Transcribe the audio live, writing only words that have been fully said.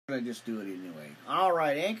I just do it anyway. All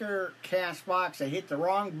right, Anchor, Castbox. I hit the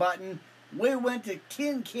wrong button. We went to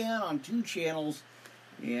Tin Can on 2 channels,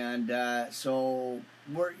 and so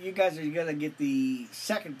you guys are gonna get the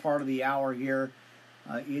second part of the hour here.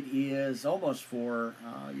 It is almost for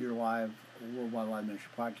your Worldwide Live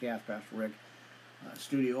Ministry podcast, Pastor Rick,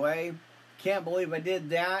 Studio A. Can't believe I did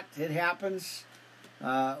that. It happens.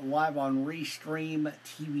 Live on Restream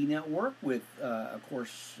TV Network with, of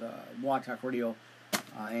course, Blog Talk Radio,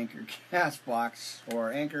 Anchor, Castbox,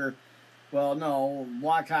 or Anchor,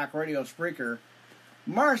 Blog Talk Radio, Spreaker.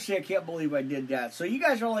 Marcy, I can't believe I did that. So you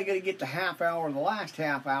guys are only going to get the half hour, the last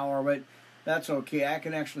half hour, but that's okay. I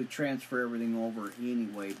can actually transfer everything over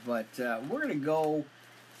anyway. But we're going to go,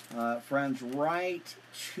 friends, right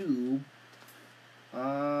to,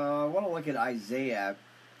 I want to look at Isaiah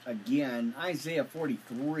again, Isaiah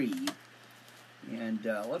 43. And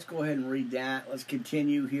let's go ahead and read that. Let's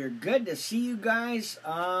continue here. Good to see you guys.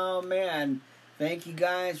 Oh, man. Thank you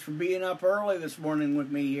guys for being up early this morning with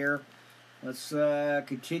me here. Let's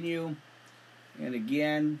continue. And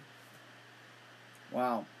again,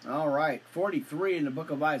 wow. All right. 43 in the book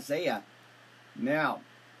of Isaiah. Now,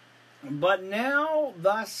 but now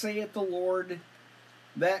thus saith the Lord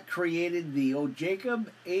that created thee, O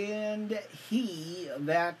Jacob, and he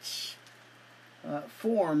that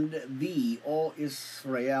formed thee, O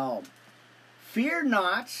Israel. Fear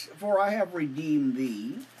not, for I have redeemed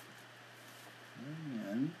thee.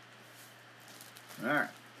 Amen. All right,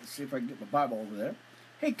 let's see if I can get my Bible over there.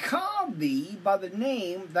 Hey, call thee by the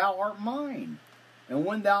name, thou art mine. And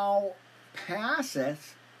when thou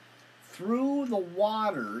passest through the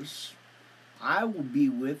waters, I will be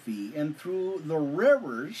with thee, and through the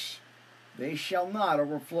rivers they shall not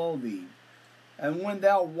overflow thee. And when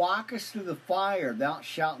thou walkest through the fire, thou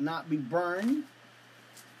shalt not be burned.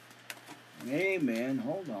 Amen.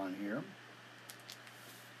 Hold on here.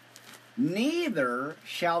 Neither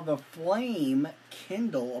shall the flame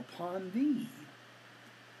kindle upon thee.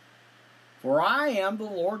 For I am the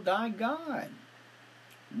Lord thy God,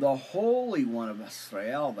 the Holy One of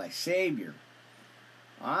Israel, thy Savior.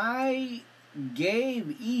 I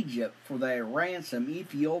gave Egypt for thy ransom,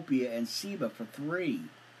 Ethiopia and Seba for 3.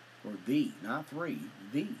 For thee, not 3,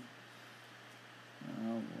 thee.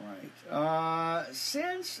 All right.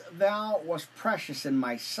 Since thou wast precious in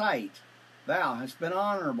my sight, thou hast been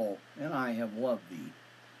honorable, and I have loved thee.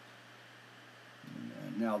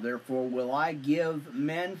 Now therefore will I give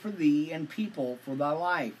men for thee, and people for thy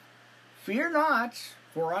life. Fear not,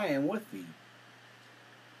 for I am with thee.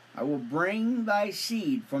 I will bring thy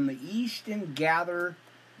seed from the east, and gather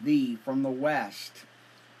thee from the west.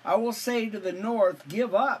 I will say to the north,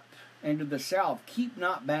 give up, and to the south, keep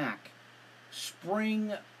not back.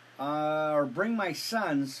 Bring my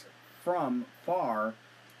sons from far,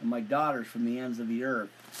 and my daughters from the ends of the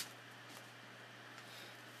earth.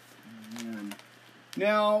 Amen.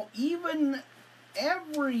 Now, even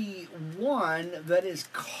every one that is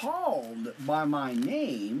called by my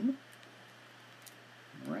name,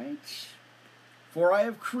 right? For I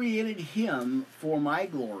have created him for my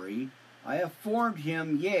glory. I have formed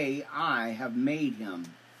him, yea, I have made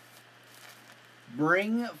him.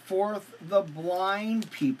 Bring forth the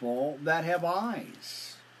blind people that have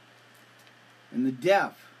eyes, and the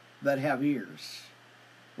deaf that have ears.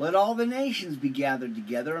 Let all the nations be gathered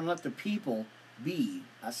together, and let the people be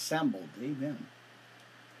assembled. Amen.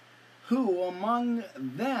 Who among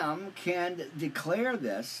them can declare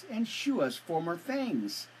this, and shew us former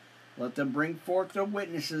things? Let them bring forth their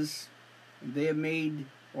witnesses, if they have made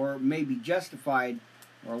or may be justified,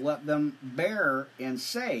 or let them bear and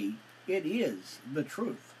say, it is the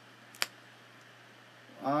truth.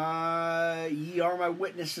 Ye are my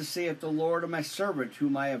witnesses, saith the Lord, of my servant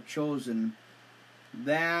whom I have chosen,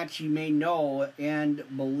 that ye may know and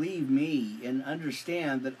believe me, and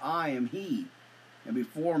understand that I am he. And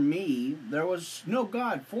before me there was no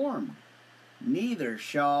God formed, neither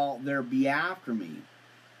shall there be after me.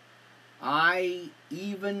 I,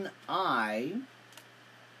 even I,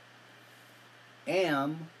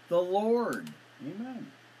 am the Lord.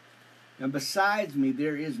 Amen. And besides me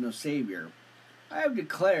there is no Savior. I have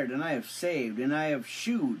declared, and I have saved, and I have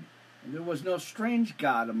shewed, and there was no strange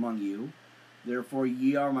God among you. Therefore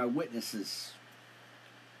ye are my witnesses,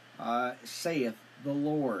 saith the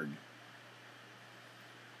Lord,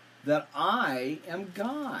 that I am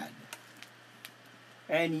God.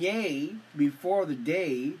 And yea, before the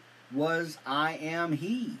day was I am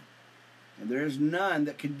he, and there is none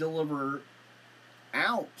that can deliver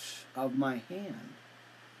out of my hand.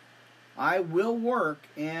 I will work,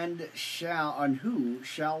 and who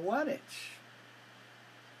shall let it?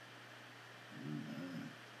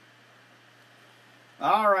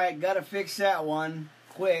 All right, got to fix that one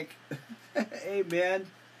quick. Amen.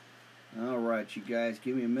 All right, you guys,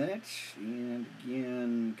 give me a minute. And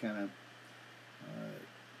again, kind of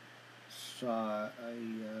saw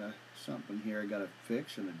something here I got to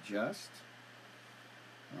fix and adjust.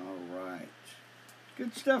 All right.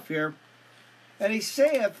 Good stuff here. And he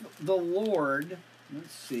saith the Lord,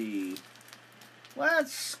 let's see.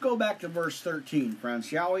 Let's go back to verse 13, friends,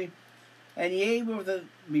 shall we? And yea,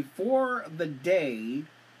 before the day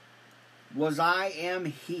was I am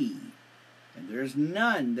he, and there is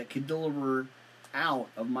none that can deliver out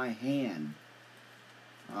of my hand.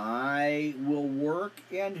 I will work,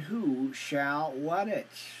 and who shall let it?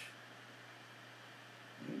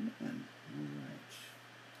 Amen. All right.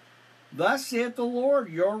 Thus saith the Lord,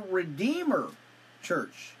 your Redeemer,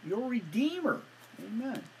 church, your Redeemer.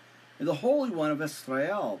 Amen. And the Holy One of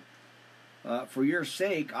Israel. For your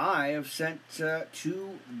sake I have sent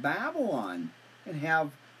to Babylon, and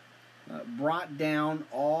have brought down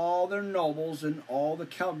all their nobles and all the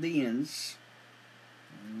Chaldeans,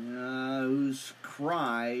 whose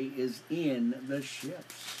cry is in the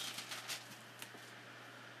ships.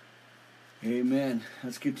 Amen.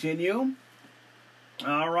 Let's continue.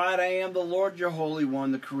 All right, I am the Lord your Holy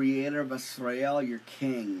One, the Creator of Israel, your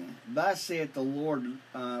King. Thus saith the Lord,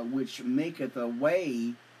 which maketh a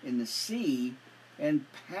way in the sea, and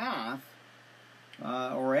a path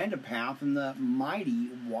in the mighty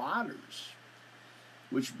waters,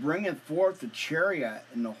 which bringeth forth the chariot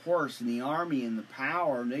and the horse and the army and the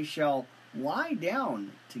power, and they shall lie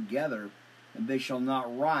down together, and they shall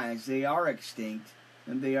not rise. They are extinct,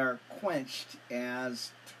 and they are quenched as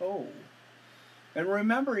tow. And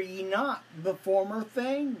remember ye not the former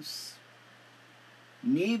things,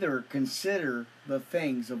 neither consider the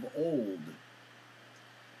things of old.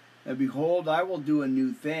 And behold, I will do a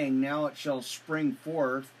new thing, now it shall spring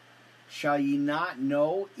forth. Shall ye not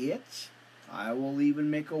know it? I will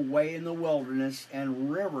even make a way in the wilderness,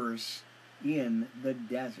 and rivers in the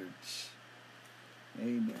deserts.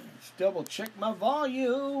 Amen. Let's double check my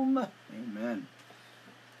volume. Amen.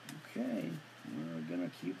 Okay, we're going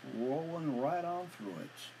to keep rolling right on through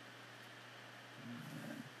it.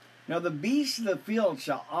 Amen. Now the beasts of the field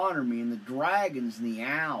shall honor me, and the dragons and the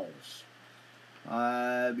owls.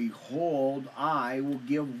 Behold, I will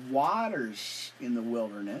give waters in the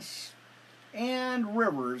wilderness, and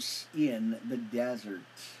rivers in the desert,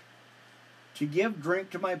 to give drink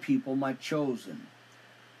to my people, my chosen.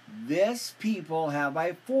 This people have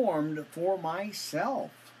I formed for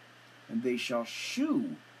myself, and they shall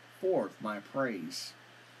shew forth my praise.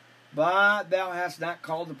 But thou hast not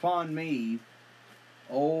called upon me,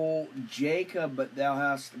 O Jacob, but thou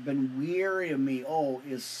hast been weary of me, O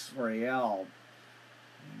Israel.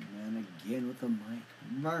 Amen. Again with the mic.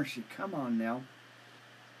 Mercy, come on now.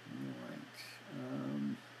 All right.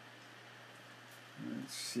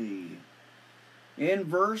 Let's see. In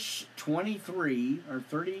verse 23, or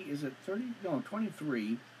 30, is it 30? No,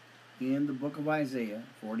 23, in the book of Isaiah,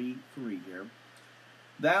 43 here.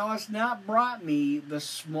 Thou hast not brought me the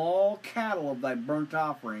small cattle of thy burnt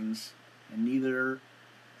offerings, and neither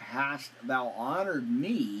hast thou honored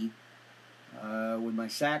me with my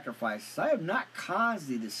sacrifices. I have not caused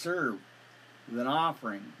thee to serve with an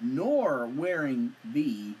offering, nor wearing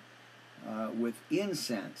thee with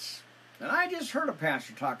incense. And I just heard a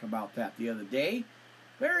pastor talk about that the other day.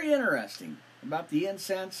 Very interesting. About the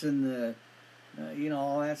incense and the,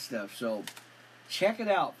 all that stuff. So, check it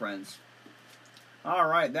out, friends. All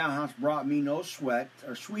right, thou hast brought me no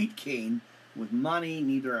sweet cane with money,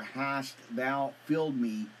 neither hast thou filled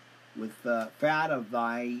me with the fat of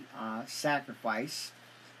thy sacrifice.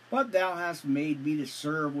 But thou hast made me to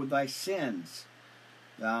serve with thy sins.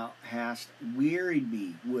 Thou hast wearied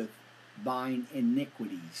me with thine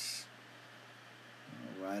iniquities.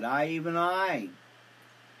 All right, even I,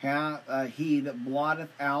 he that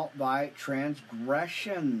blotteth out thy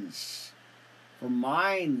transgressions for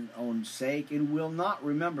mine own sake, and will not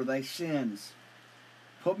remember thy sins.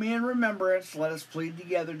 Put me in remembrance, let us plead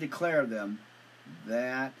together, declare them,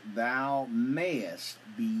 that thou mayest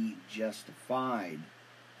be justified.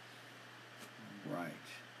 Right.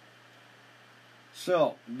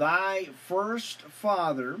 So, thy first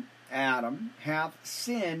father, Adam, hath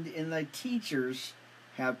sinned, and thy teachers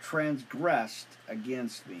have transgressed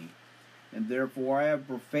against me. And therefore I have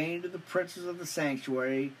profaned the princes of the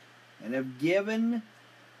sanctuary, and have given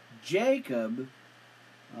Jacob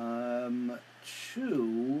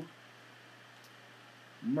to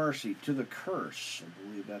mercy, to the curse. I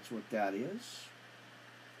believe that's what that is.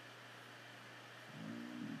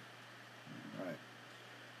 Right.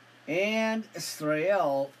 And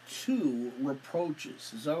Israel to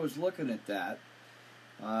reproaches. As I was looking at that,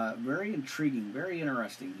 Very intriguing, very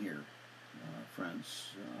interesting here, friends.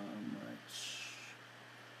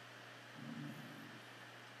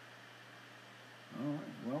 All right,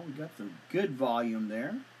 well, we got the good volume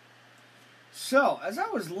there. So, as I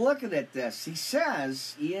was looking at this, he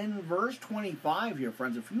says in verse 25 here,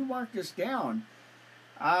 friends, if you mark this down,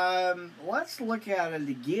 let's look at it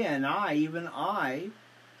again. Even I,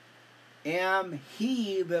 am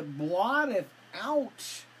he that blotteth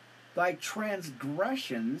out thy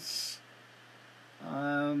transgressions.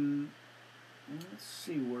 Let's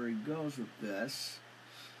see where he goes with this.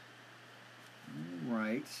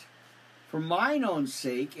 Right. For mine own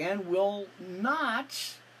sake, and will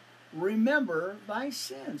not remember thy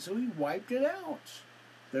sin. So he wiped it out.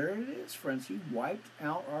 There it is, friends. He wiped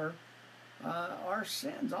out our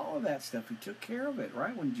sins, all of that stuff. He took care of it,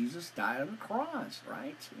 right? When Jesus died on the cross,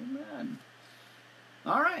 right? Amen.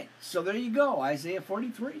 All right, so there you go, Isaiah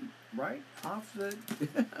 43, right? Off the,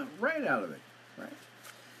 right out of it, right?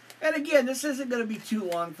 And again, this isn't going to be too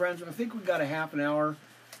long, friends. I think we've got a half an hour,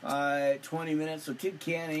 20 minutes. So Tin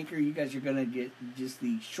Can Anchor, you guys are going to get just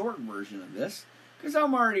the short version of this, because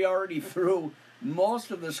I'm already through most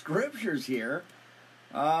of the scriptures here.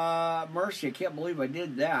 Mercy, I can't believe I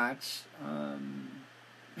did that.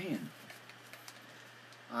 Man.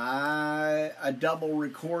 I double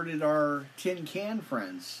recorded our Tin Can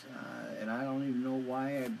friends, and I don't even know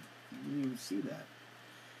why I didn't even see that.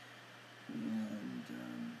 And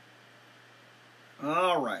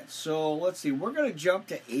all right, so let's see. We're going to jump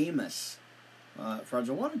to Amos, friends.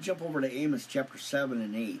 I want to jump over to Amos chapter 7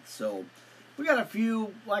 and 8. So we got a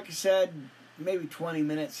few, like I said, maybe 20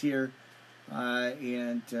 minutes here,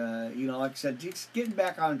 and like I said, just getting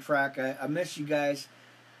back on track. I miss you guys.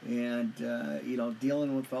 And,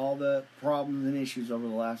 dealing with all the problems and issues over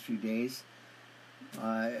the last few days.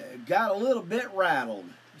 Got a little bit rattled.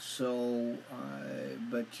 So,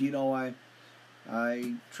 but,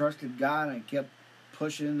 I trusted God and I kept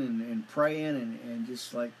pushing and praying and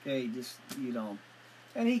just like, hey,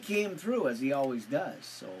 and He came through as He always does.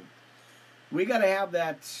 So, we got to have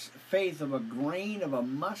that faith of a grain of a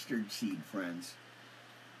mustard seed, friends.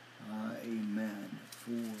 Amen.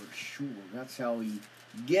 For sure. That's how He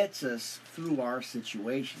gets us through our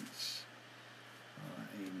situations.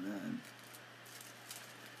 Amen.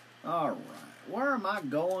 All right. Where am I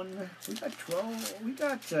going? We got 12. We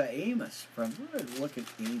got Amos, friends. We're going to look at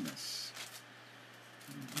Amos.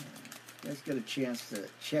 You guys get a chance to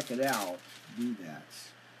check it out. Do that.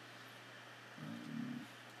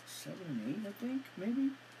 7 and 8, I think, maybe.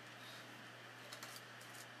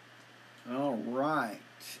 All right.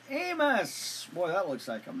 Amos. Boy, that looks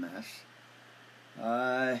like a mess.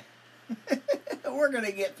 We're going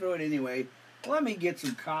to get through it anyway. Let me get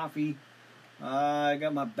some coffee. I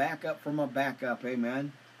got my backup for my backup.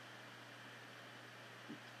 Amen.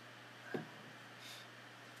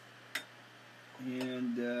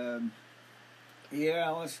 And,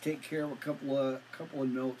 let's take care of a couple of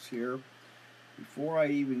notes here before I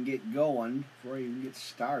even get going, before I even get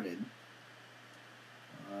started.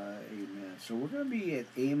 Amen. So we're going to be at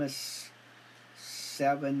Amos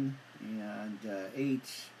 7 and 8. Amen,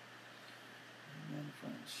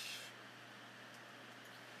 friends.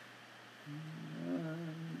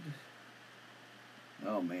 And,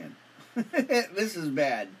 oh, man. This is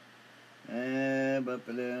bad. But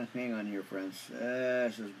hang on here, friends.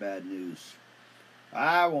 This is bad news.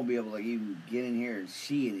 I won't be able to even get in here and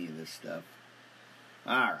see any of this stuff.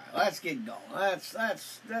 All right, let's get going. Let's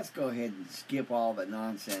go ahead and skip all the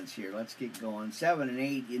nonsense here. Let's get going. 7 and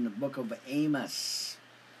 8 in the book of Amos.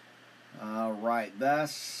 All right,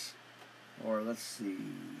 let's see.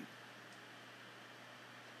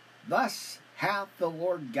 Thus hath the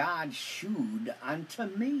Lord God shewed unto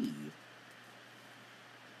me.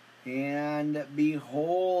 And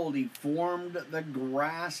behold, He formed the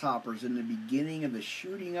grasshoppers in the beginning of the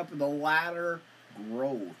shooting up of the latter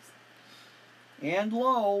growth. And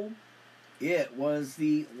lo, it was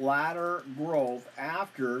the latter growth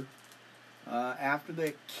after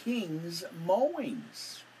the king's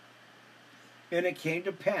mowings. And it came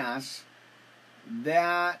to pass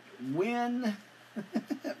that when,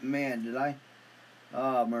 man, did I?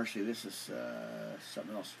 Oh, mercy! This is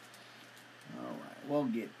something else. All right,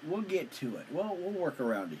 we'll get to it. We'll work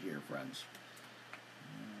around it here, friends.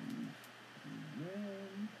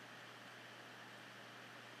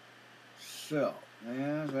 So,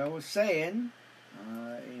 as I was saying,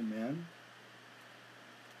 amen.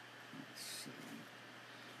 Let's see.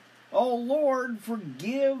 O Lord,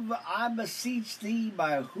 forgive, I beseech Thee,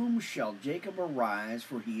 by whom shall Jacob arise,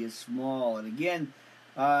 for he is small. And again,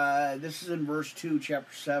 this is in verse 2,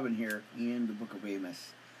 chapter 7 here, in the book of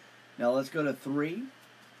Amos. Now let's go to 3.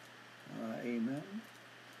 Amen.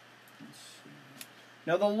 Let's see.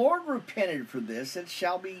 Now the Lord repented for this, it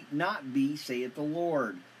shall not be, saith the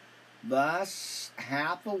Lord. Thus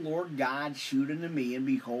hath the Lord God shewed unto me, and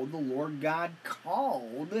behold, the Lord God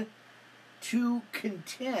called to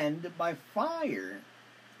contend by fire,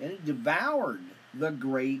 and it devoured the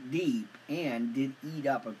great deep, and did eat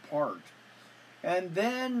up a part. And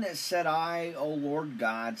then said I, O Lord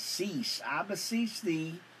God, cease, I beseech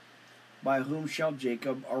thee, by whom shall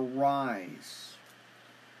Jacob arise?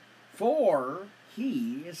 For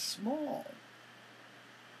he is small.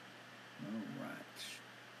 All right.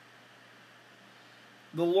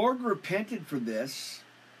 The Lord repented for this,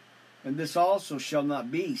 and this also shall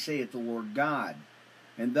not be, saith the Lord God.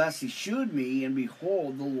 And thus he shewed me, and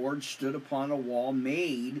behold, the Lord stood upon a wall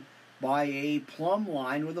made by a plumb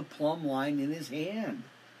line, with a plumb line in his hand.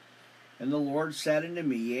 And the Lord said unto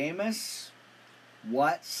me, Amos,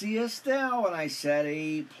 what seest thou? And I said,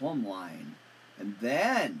 a plumb line. And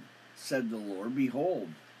then said the Lord, behold,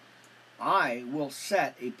 I will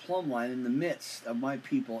set a plumb line in the midst of my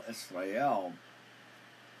people Israel.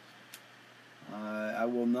 I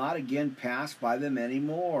will not again pass by them any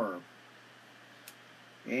more.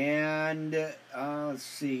 And, let's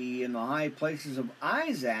see, in the high places of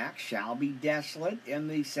Isaac shall be desolate, and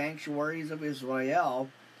the sanctuaries of Israel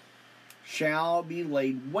shall be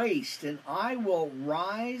laid waste, and I will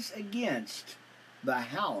rise against the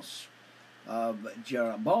house of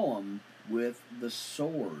Jeroboam with the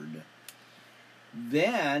sword.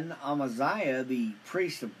 Then Amaziah, the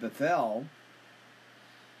priest of Bethel,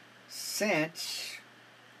 sent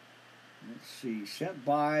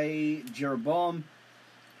by Jeroboam,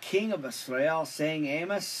 king of Israel, saying,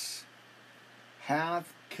 Amos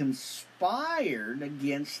hath conspired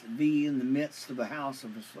against thee in the midst of the house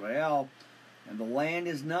of Israel, and the land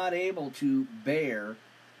is not able to bear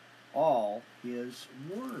all his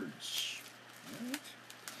words.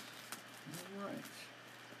 All right.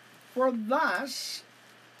 For thus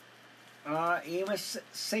Amos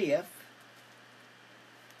saith,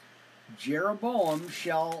 Jeroboam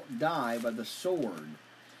shall die by the sword,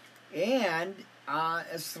 and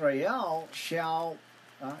Israel shall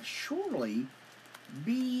surely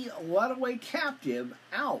be led away captive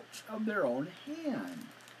out of their own hand.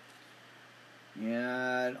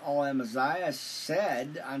 And all Amaziah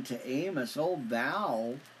said unto Amos, O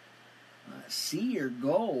thou seer,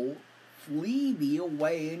 go, flee thee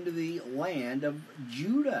away into the land of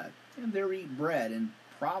Judah, and there eat bread, and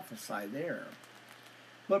prophesy there.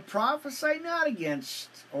 But prophesy not against,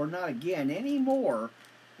 or not again, any more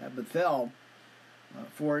at Bethel,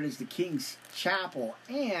 for it is the king's chapel,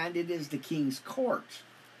 and it is the king's court.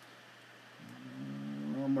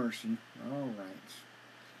 Oh, mercy. All right.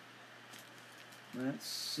 Let's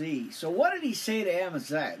see. So what did he say to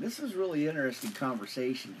Amaziah? This is really interesting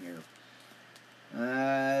conversation here.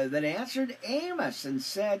 That answered Amos and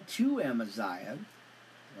said to Amaziah,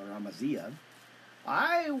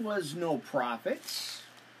 I was no prophet,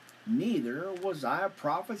 neither was I a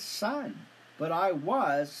prophet's son, but I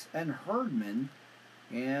was an herdman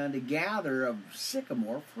and a gatherer of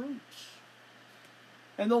sycamore fruits.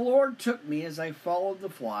 And the Lord took me as I followed the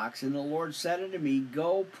flocks, and the Lord said unto me,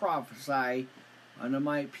 Go prophesy unto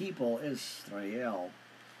my people Israel.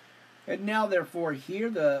 And now therefore hear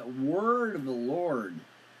the word of the Lord.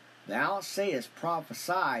 Thou sayest,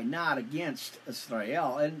 prophesy not against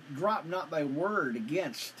Israel, and drop not thy word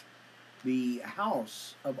against the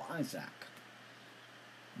house of Isaac.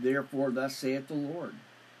 Therefore thus saith the Lord,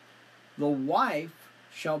 the wife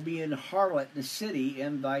shall be an harlot in the city,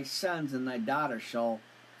 and thy sons and thy daughters shall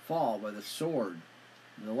fall by the sword.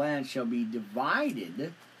 The land shall be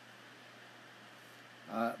divided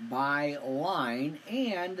by line,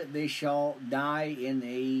 and they shall die in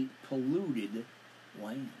a polluted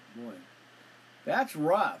land. Boy, that's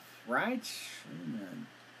rough, right? Amen.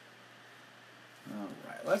 All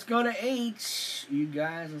right, let's go to 8. You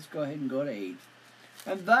guys, let's go ahead and go to 8.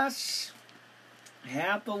 And thus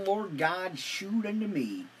hath the Lord God shewed unto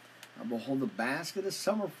me, and behold, a basket of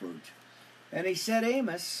summer fruit. And he said,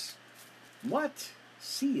 Amos, what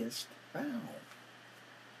seest thou?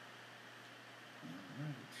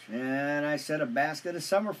 And I said, a basket of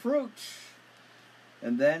summer fruit.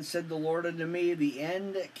 And then said the Lord unto me, the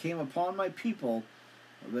end came upon my people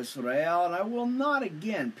of Israel, and I will not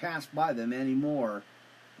again pass by them any more.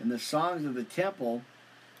 And the songs of the temple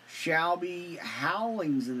shall be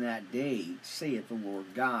howlings in that day, saith the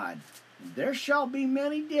Lord God. And there shall be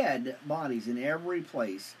many dead bodies in every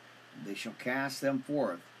place, and they shall cast them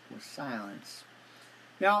forth with silence.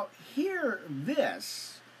 Now hear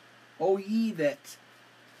this, O ye that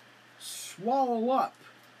swallow up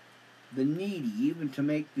the needy, even to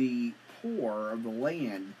make the poor of the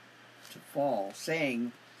land to fall,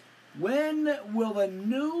 saying, when will the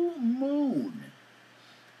new moon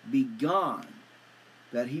be gone,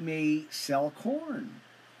 that he may sell corn?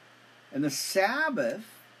 And the Sabbath,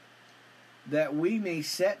 that we may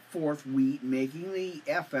set forth wheat, making the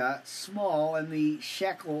ephah small and the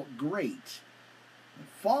shekel great,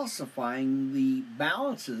 falsifying the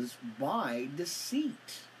balances by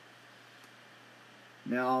deceit.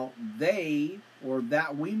 Now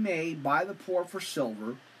that we may buy the poor for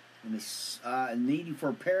silver, and the needy for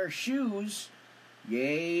a pair of shoes,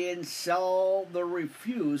 yea, and sell the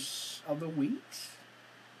refuse of the wheat.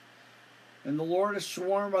 And the Lord has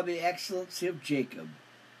sworn by the excellency of Jacob,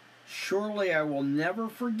 surely I will never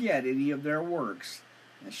forget any of their works,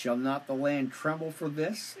 and shall not the land tremble for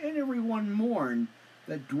this, and every one mourn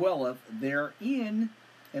that dwelleth therein,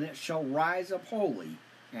 and it shall rise up wholly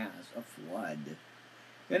as a flood.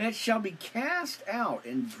 And it shall be cast out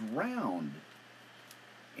and drowned,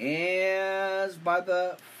 as by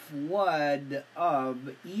the flood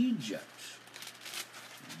of Egypt.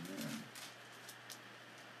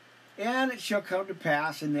 And it shall come to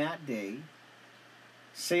pass in that day,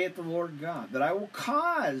 saith the Lord God, that I will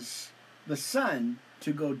cause the sun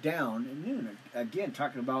to go down at noon. Again,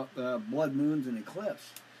 talking about blood moons and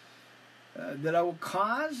eclipse. That I will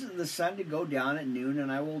cause the sun to go down at noon,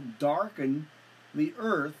 and I will darken the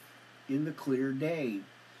earth in the clear day.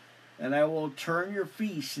 And I will turn your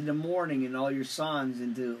feasts into mourning, and all your songs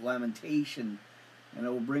into lamentation. And I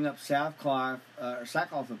will bring up sackcloth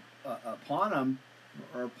upon them,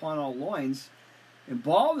 or upon all loins, and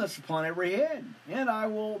baldness upon every head. And I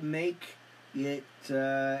will make it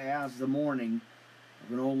as the morning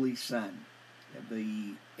of an only son, at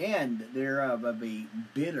the end thereof of a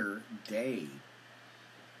bitter day.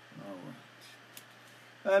 All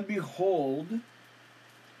right. And behold,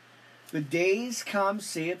 the days come,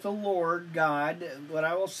 saith the Lord God, that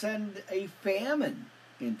I will send a famine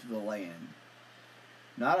into the land.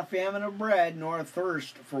 Not a famine of bread, nor a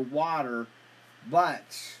thirst for water,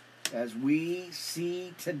 but, as we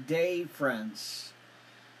see today, friends,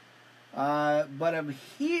 but of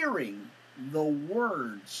hearing the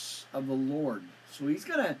words of the Lord. So he's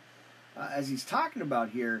going to, as he's talking about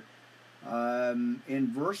here,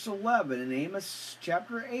 in verse 11, in Amos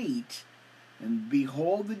chapter 8, and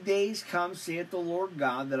behold, the days come, saith the Lord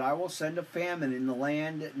God, that I will send a famine in the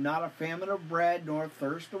land, not a famine of bread, nor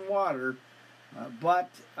thirst of water, but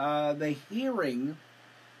the hearing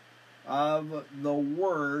of the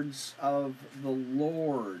words of the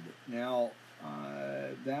Lord. Now,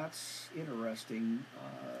 that's interesting,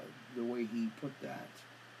 the way he put that.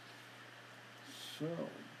 So,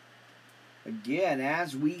 again,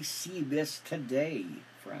 as we see this today,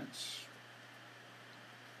 friends.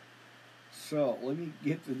 So, let me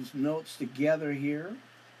get these notes together here.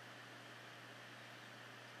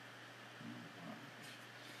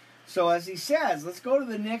 So, as he says, let's go to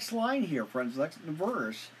the next line here, friends, next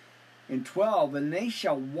verse. In 12, and they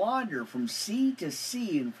shall wander from sea to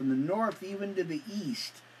sea, and from the north even to the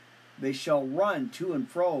east. They shall run to and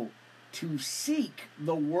fro to seek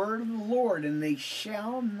the word of the Lord, and they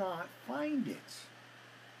shall not find it.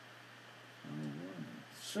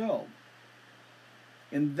 So,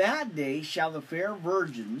 in that day shall the fair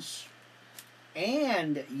virgins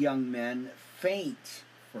and young men faint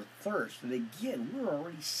for thirst. And again, we're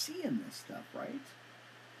already seeing this stuff, right?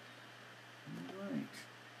 All right.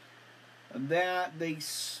 That they,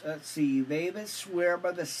 let's see, they that swear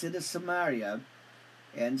by the city of Samaria,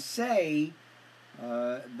 and say,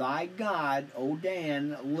 thy God, O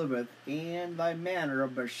Dan, liveth, and thy manor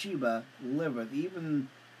of Beersheba liveth, even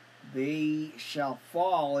they shall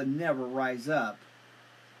fall and never rise up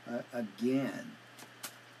again.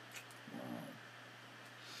 Wow.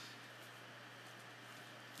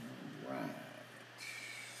 All right.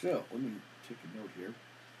 So, let me take a note here.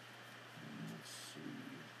 Let's see.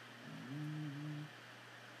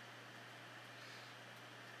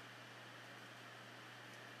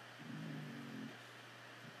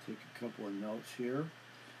 Take a couple of notes here.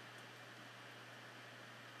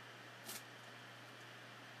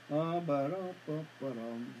 I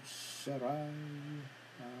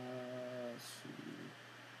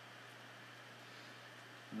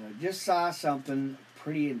just saw something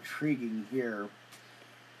pretty intriguing here.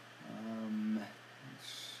 Let's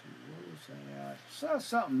see, where was that at? Saw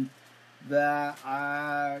something that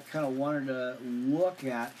I kind of wanted to look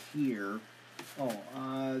at here.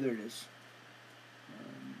 Oh, there it is.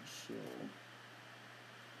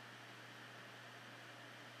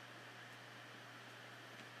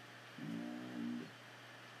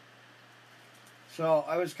 So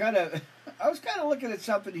I was kind of I was kind of looking at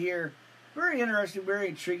something here. Very interesting, very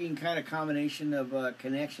intriguing kind of combination of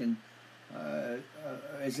connection.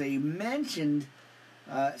 As they mentioned,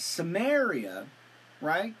 Samaria,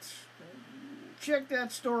 right? Check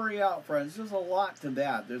that story out, friends. There's a lot to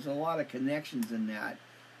that. There's a lot of connections in that.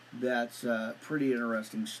 That's pretty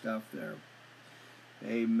interesting stuff there.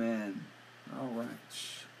 Amen. All right.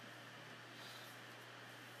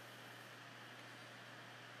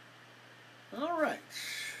 All right.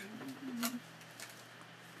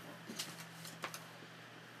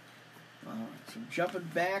 All right. So jumping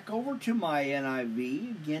back over to my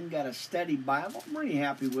NIV. Again, got a study Bible. I'm pretty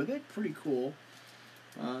happy with it. Pretty cool.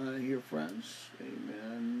 Here, friends.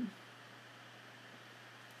 Amen.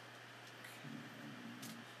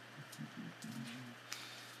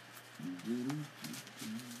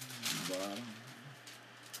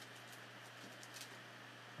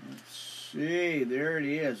 Let's see, there it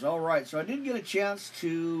is. All right, so I didn't get a chance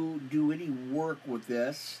to do any work with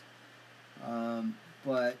this,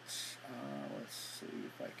 but let's see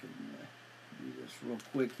if I can do this real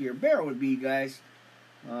quick here. Bear with me, you guys.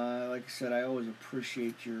 Like I said, I always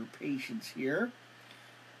appreciate your patience here.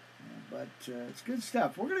 But it's good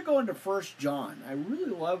stuff. We're going to go into 1 John. I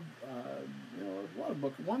really love, a lot of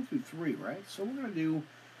books, 1 through 3, right? So we're going to do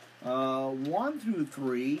 1 through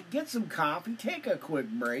 3, get some coffee, take a quick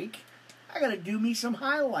break. I got to do me some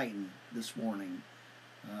highlighting this morning,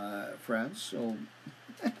 friends. So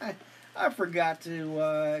I forgot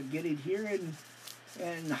to get it here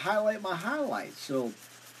and highlight my highlights. So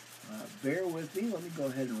bear with me. Let me go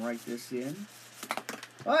ahead and write this in.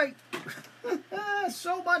 All right.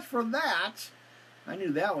 So much for that. I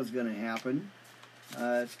knew that was going to happen.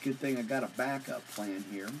 It's a good thing I got a backup plan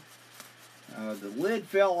here. The lid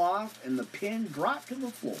fell off and the pin dropped to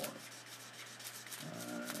the floor.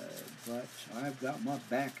 But I've got my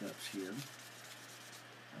backups here.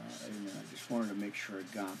 And I just wanted to make sure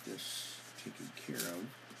I got this taken care of.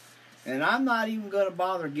 And I'm not even going to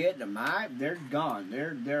bother getting them. They're gone.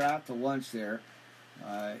 They're out to lunch there.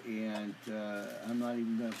 And I'm not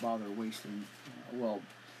even going to bother wasting.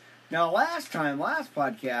 Now last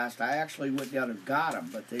podcast, I actually went down and got them,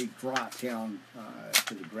 but they dropped down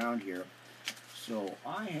to the ground here. So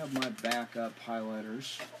I have my backup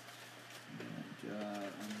highlighters, and I'm going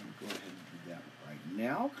to go ahead and do that right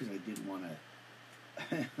now because I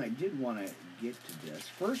did want to get to this.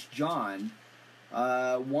 1 John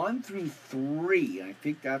 1 through 3, and I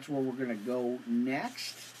think that's where we're going to go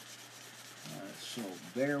next. So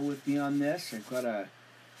bear with me on this. I've got to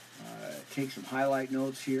take some highlight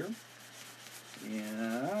notes here. And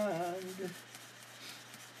I'm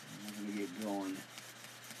going to get going.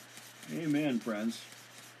 Amen, friends.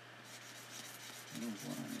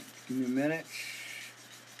 Give me a minute.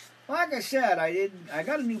 Like I said, I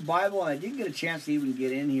got a new Bible, and I didn't get a chance to even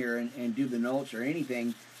get in here and do the notes or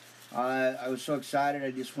anything. I was so excited,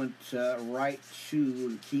 I just went right to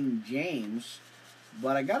the King James.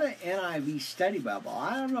 But I got an NIV study Bible.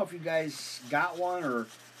 I don't know if you guys got one or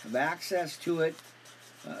have access to it,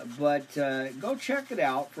 but go check it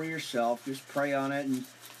out for yourself. Just pray on it and,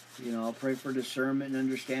 pray for discernment and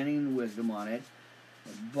understanding and wisdom on it.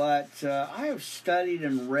 But I have studied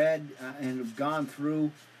and read and have gone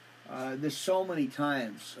through this so many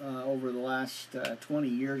times over the last 20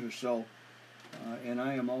 years or so. And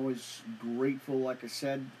I am always grateful, like I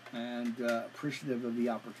said, and appreciative of the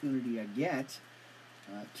opportunity I get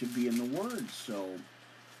to be in the Word. So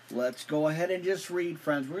let's go ahead and just read,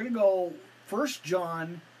 friends. We're going to go 1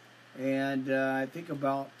 John, and I think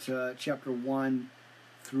about chapter 1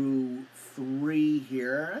 through 3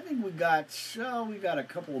 here. I think we got a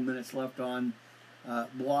couple of minutes left on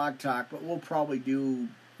Blog Talk, but we'll probably do,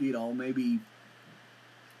 maybe,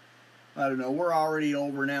 I don't know, we're already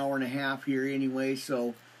over an hour and a half here anyway,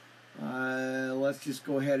 so let's just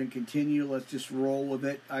go ahead and continue. Let's just roll with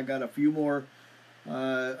it. I got a few more.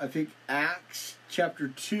 I think Acts chapter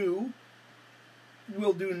 2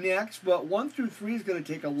 we'll do next, but 1 through 3 is going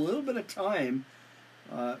to take a little bit of time,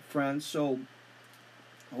 friends. So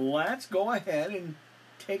let's go ahead and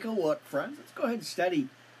take a look, friends. Let's go ahead and study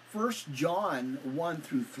 1 John 1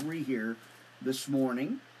 through 3 here this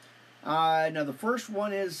morning. Now the first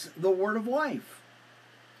one is the word of life,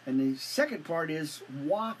 and the second part is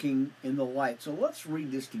walking in the light. So let's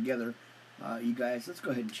read this together, you guys. Let's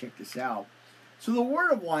go ahead and check this out. So the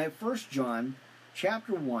word of life, 1 John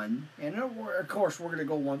chapter 1, and of course we're going to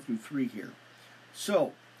go 1 through 3 here.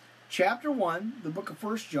 So, chapter 1, the book of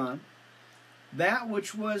 1 John, that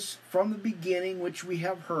which was from the beginning, which we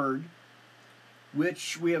have heard,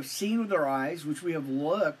 which we have seen with our eyes, which we have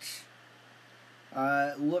looked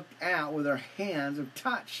at with our hands, have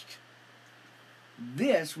touched.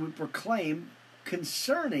 This we proclaim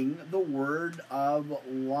concerning the word of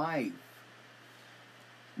life.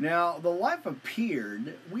 Now, the life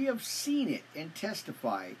appeared, we have seen it and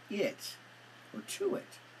testify it, or to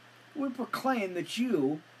it. We proclaim that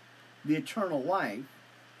you, the eternal life,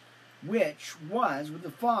 which was with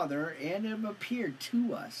the Father and have appeared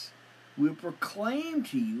to us, we proclaim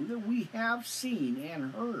to you that we have seen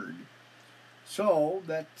and heard, so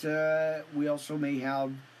that we also may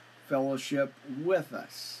have fellowship with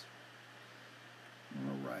us.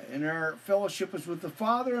 All right. And our fellowship is with the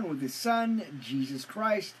Father and with His Son, Jesus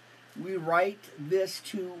Christ. We write this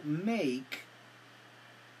to make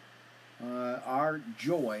our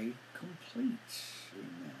joy complete.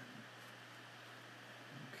 Amen.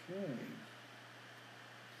 Okay.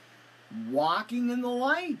 Walking in the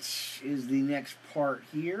light is the next part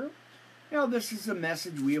here. Now, this is a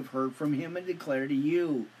message we have heard from Him and declare to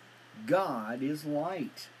you. God is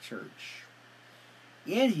light, church.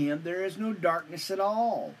 In Him there is no darkness at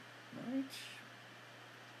all. Right?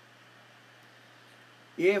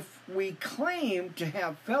 If we claim to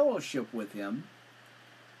have fellowship with Him,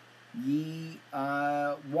 ye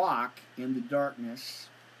walk in the darkness.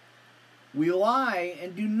 We lie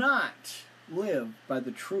and do not live by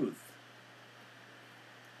the truth.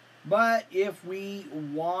 But if we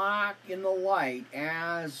walk in the light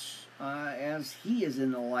as He is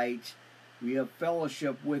in the light, we have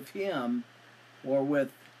fellowship with Him, or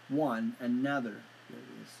with one another. Here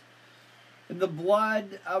it is. And the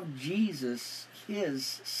blood of Jesus,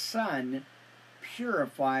 His Son,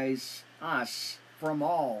 purifies us from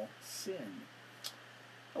all sin.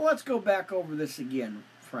 Well, let's go back over this again,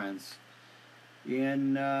 friends.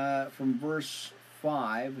 From verse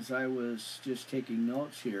 5, as I was just taking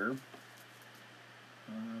notes here,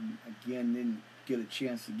 again, didn't get a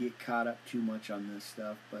chance to get caught up too much on this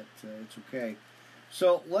stuff, but it's okay.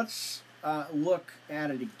 So let's look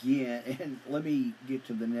at it again, and let me get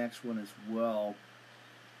to the next one as well.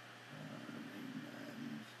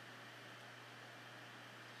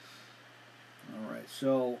 All right,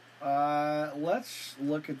 so let's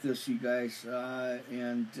look at this, you guys,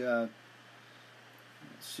 and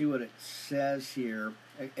see what it says here.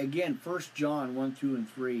 Again, 1 John 1, 2, and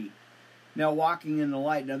 3. Now, walking in the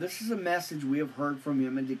light. Now, this is a message we have heard from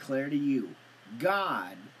Him and declare to you.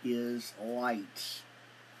 God is light.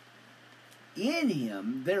 In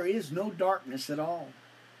Him there is no darkness at all.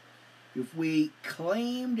 If we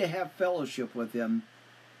claim to have fellowship with Him,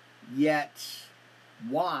 yet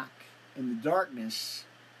walk in the darkness,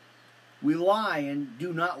 we lie and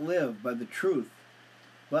do not live by the truth.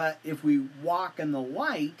 But if we walk in the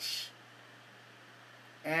light,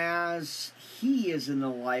 as He is in the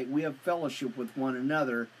light, we have fellowship with one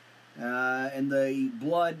another. And the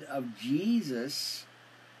blood of Jesus,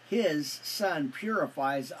 His Son,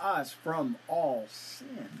 purifies us from all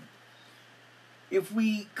sin. If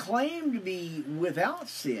we claim to be without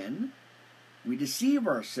sin, we deceive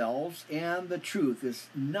ourselves, and the truth is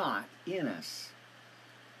not in us.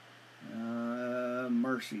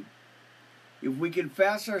 Mercy. If we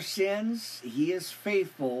confess our sins, He is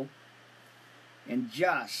faithful and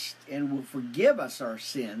just, and will forgive us our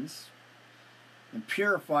sins and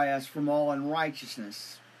purify us from all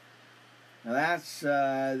unrighteousness. Now that's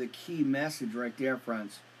the key message right there,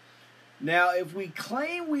 friends. Now, if we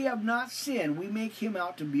claim we have not sinned, we make Him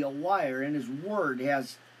out to be a liar, and His word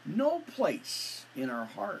has no place in our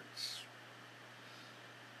hearts.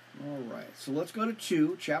 All right, so let's go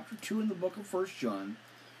to chapter 2 in the book of 1 John.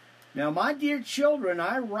 Now, my dear children,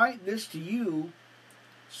 I write this to you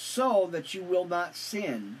so that you will not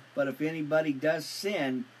sin. But if anybody does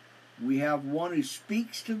sin, we have one who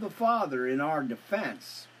speaks to the Father in our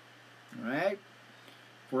defense. All right?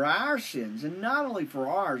 For our sins, and not only for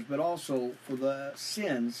ours, but also for the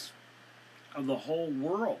sins of the whole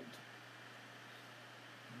world.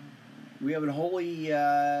 We have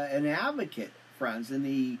an advocate, friends, in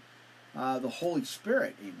the Holy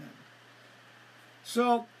Spirit. Amen.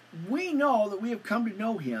 So we know that we have come to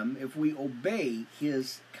know Him if we obey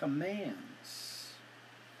His commands.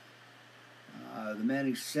 The man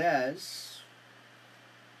who says,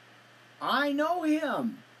 I know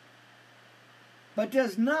Him, but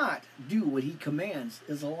does not do what He commands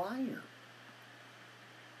is a liar.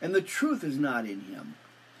 And the truth is not in him.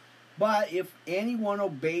 But if anyone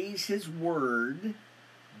obeys His word,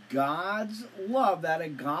 God's love, that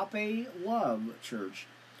agape love, church,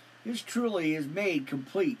 is made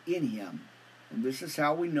complete in Him. And this is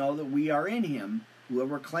how we know that we are in Him.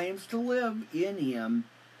 Whoever claims to live in Him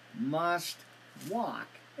must walk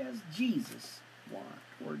as Jesus walked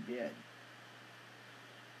or did.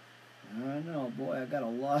 I know, boy, I got a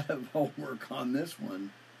lot of homework on this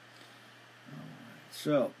one. All right.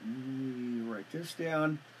 So, let me write this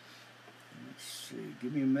down. Let's see.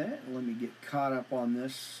 Give me a minute. Let me get caught up on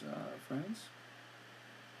this, friends.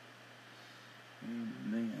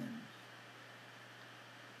 Amen.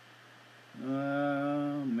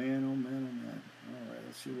 Oh, man, oh, man, oh, man. All right,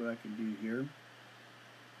 let's see what I can do here.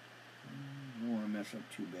 I don't want to mess up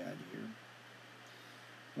too bad here.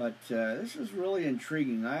 But this is really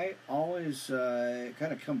intriguing. I always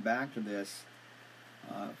kind of come back to this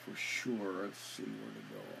for sure. Let's see where to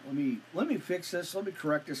go. Let me fix this. Let me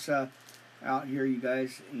correct this out here, you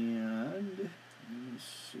guys. And let me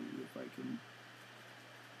see if I can.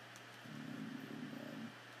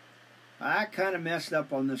 I kind of messed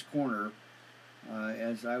up on this corner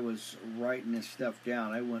as I was writing this stuff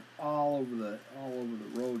down. I went all over the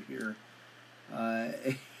road here.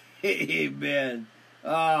 Amen.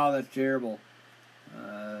 Oh, that's terrible.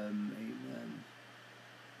 Amen.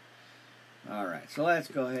 All right, so let's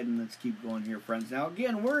go ahead and let's keep going here, friends. Now,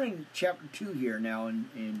 again, we're in chapter 2 here now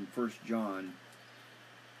in 1 John.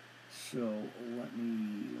 So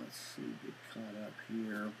let's see, get caught up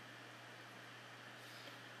here.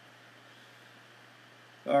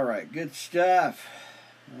 All right, good stuff.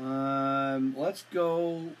 Let's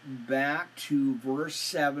go back to verse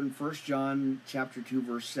 7, 1 John chapter 2,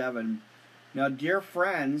 verse 7. Now, dear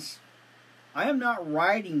friends, I am not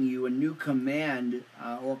writing you a new command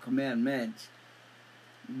or commandment,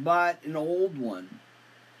 but an old one,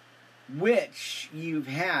 which you've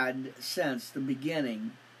had since the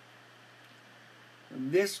beginning.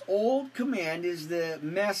 This old command is the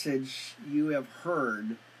message you have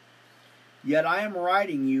heard. Yet I am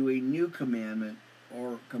writing you a new commandment,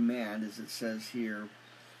 or command, as it says here.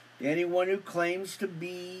 Anyone who claims to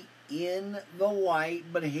be in the light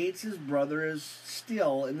but hates his brother is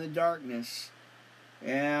still in the darkness.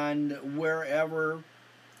 And wherever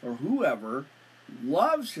or whoever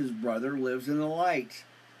loves his brother lives in the light.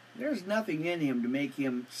 There's nothing in him to make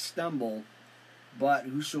him stumble. But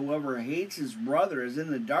whosoever hates his brother is in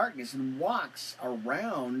the darkness and walks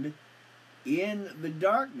around in the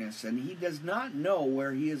darkness, and he does not know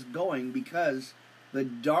where he is going because the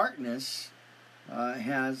darkness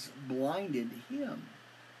has blinded him.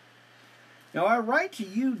 Now I write to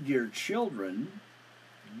you, dear children.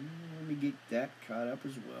 Let me get that caught up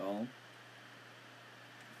as well.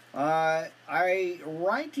 I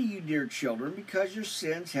write to you, dear children, because your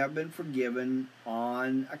sins have been forgiven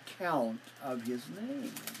on account of his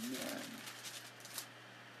name. Amen.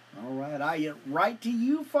 All right, I write to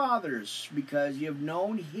you, fathers, because you have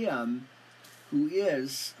known him who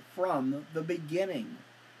is from the beginning.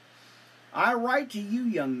 I write to you,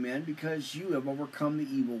 young men, because you have overcome the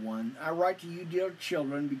evil one. I write to you, dear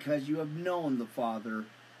children, because you have known the Father.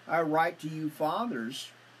 I write to you,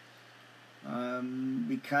 fathers,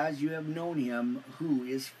 because you have known him who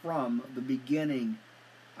is from the beginning.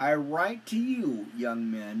 I write to you,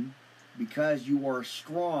 young men, because you are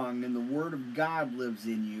strong and the word of God lives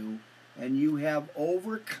in you, and you have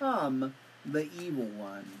overcome the evil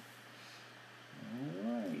one.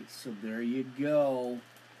 All right, so there you go.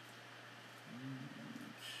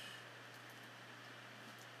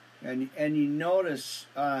 And you notice,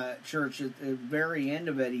 church, at the very end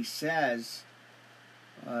of it, he says,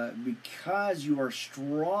 because you are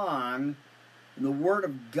strong, and the word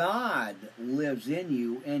of God lives in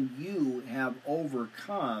you, and you have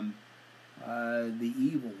overcome the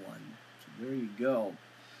evil one. So there you go.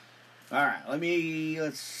 All right,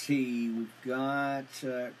 let's see. We've got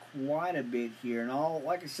quite a bit here, and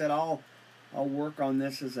like I said, I'll work on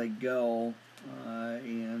this as I go.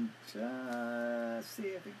 And see,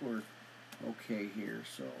 I think we're okay here.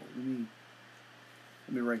 So let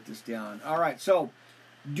me write this down. All right, so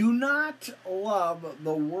do not love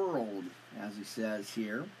the world, as he says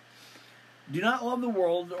here. Do not love the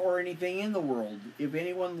world or anything in the world. If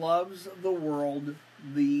anyone loves the world,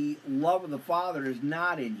 the love of the Father is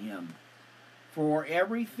not in him. For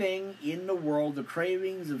everything in the world, the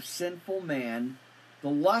cravings of sinful man, the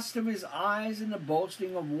lust of his eyes, and the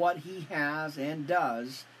boasting of what he has and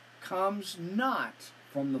does, comes not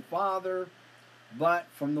from the Father, but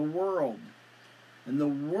from the world. And the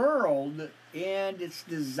world and its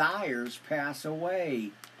desires pass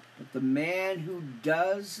away, but the man who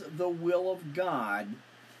does the will of God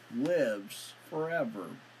lives forever.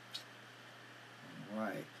 All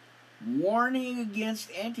right. Warning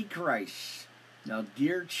against Antichrist. Now,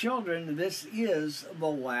 dear children, this is the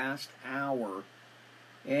last hour.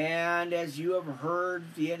 And as you have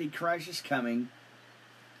heard, the Antichrist is coming.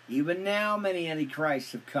 Even now, many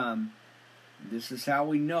Antichrists have come. This is how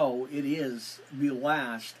we know it is the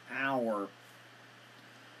last hour.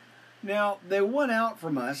 Now, they went out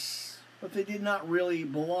from us, but they did not really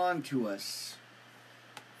belong to us.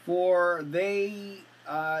 For they,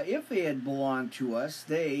 if they had belonged to us,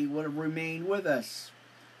 they would have remained with us.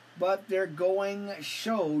 But their going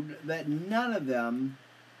showed that none of them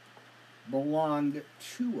belonged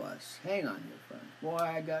to us. Hang on here, friends. Boy,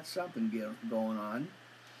 I got something going on.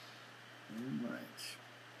 All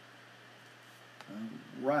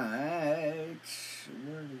right.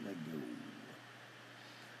 Where did I go?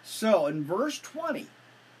 So, in verse 20,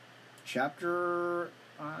 chapter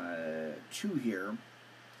 2 here,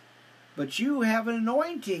 but you have an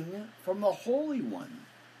anointing from the Holy One,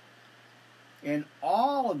 and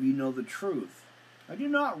all of you know the truth. I do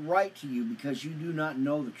not write to you because you do not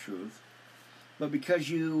know the truth, but because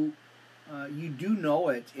you do know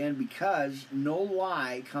it, and because no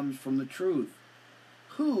lie comes from the truth.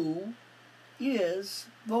 Who is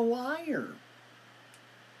the liar?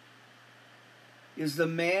 Is the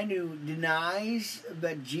man who denies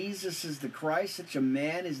that Jesus is the Christ? Such a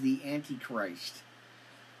man is the Antichrist.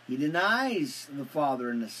 He denies the Father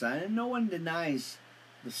and the Son, and no one denies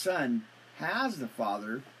the Son has the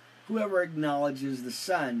Father. Whoever acknowledges the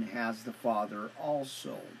Son has the Father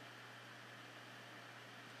also.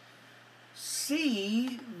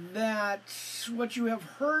 See that what you have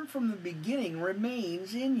heard from the beginning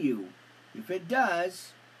remains in you. If it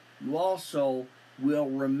does, you also will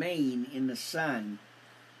remain in the Son,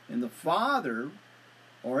 in the Father,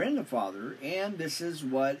 or in the Father, and this is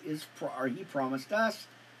what He promised us,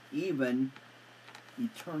 even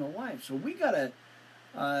eternal life. So we got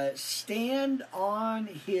to stand on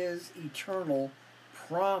His eternal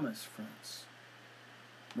promise, friends.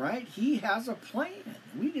 Right? He has a plan.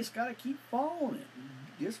 We just got to keep following it.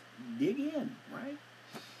 Just dig in, right?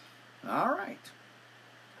 All right.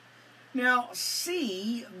 Now,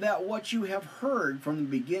 see that what you have heard from the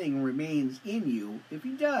beginning remains in you. If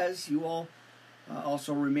He does, you will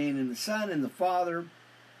also remain in the Son and the Father,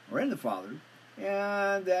 or in the Father,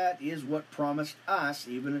 and that is what promised us,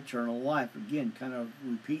 even eternal life. Again, kind of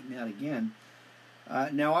repeating that again.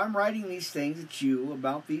 Now, I'm writing these things to you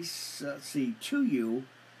about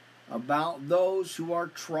about those who are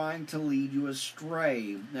trying to lead you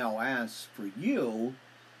astray. Now, as for you,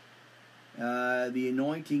 the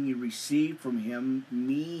anointing you received from Him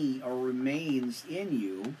remains in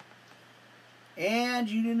you, and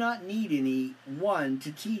you do not need anyone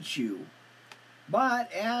to teach you. But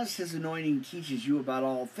as His anointing teaches you about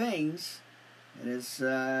all things,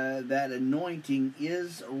 that anointing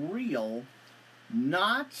is real,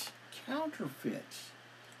 not counterfeit.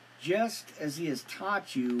 Just as He has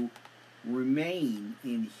taught you, remain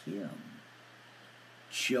in Him.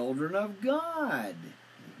 Children of God.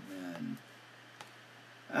 Amen.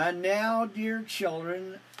 And now, dear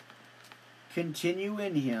children, continue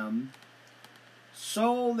in Him,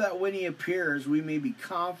 so that when He appears, we may be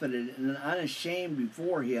confident and unashamed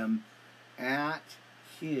before Him at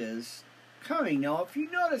His coming. Now, if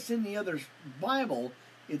you notice in the other Bible,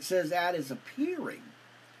 it says at His appearing.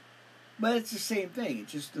 But it's the same thing.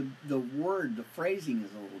 It's just the word, the phrasing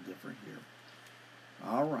is a little different here.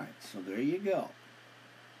 All right, so there you go.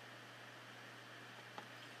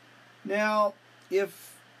 Now,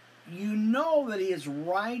 if you know that He is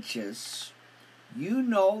righteous, you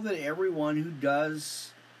know that everyone who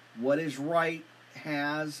does what is right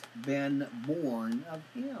has been born of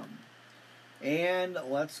Him. And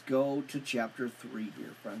let's go to chapter 3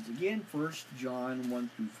 here, friends. Again, 1 John 1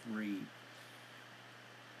 through 3.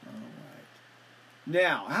 All right.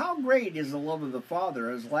 Now, how great is the love of the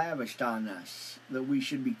Father has lavished on us, that we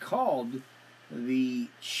should be called the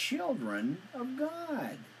children of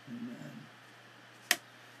God. Amen.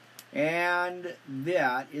 And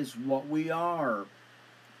that is what we are.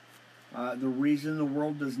 The reason the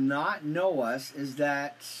world does not know us is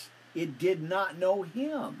that it did not know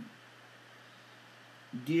Him.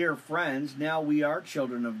 Dear friends, now we are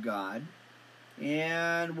children of God,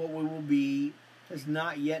 and what we will be has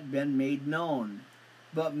not yet been made known.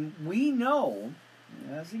 But we know,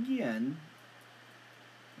 as again,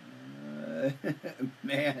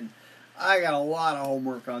 man, I got a lot of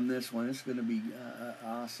homework on this one. It's going to be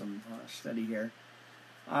awesome study here.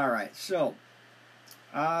 All right, so,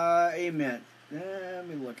 amen. Let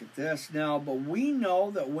me look at this now. But we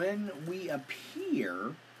know that when we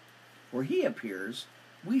appear, or He appears,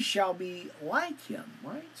 we shall be like Him,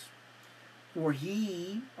 right? For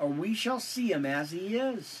we shall see Him as He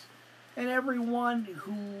is. And everyone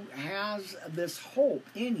who has this hope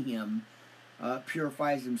in Him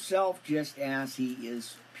purifies himself just as He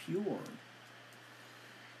is pure.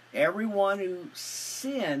 Everyone who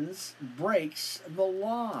sins breaks the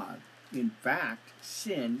law. In fact,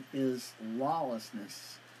 sin is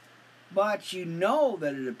lawlessness. But you know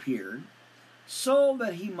that it appeared so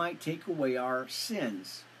that He might take away our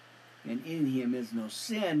sins, and in him is no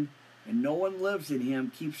sin, and no one lives in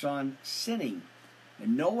him keeps on sinning.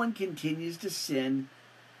 And no one continues to sin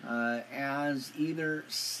as either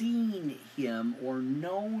seen him or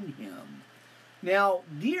known him. Now,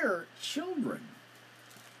 dear children,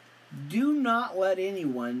 do not let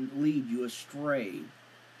anyone lead you astray.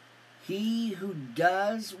 He who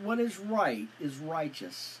does what is right is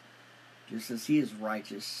righteous, just as he is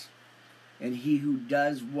righteous. And he who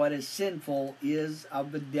does what is sinful is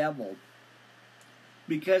of the devil,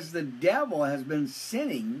 because the devil has been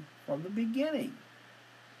sinning from the beginning.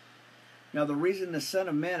 Now, the reason the Son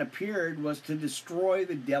of Man appeared was to destroy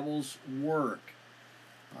the devil's work.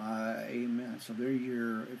 Amen. So there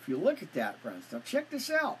if you look at that, friends. Now check this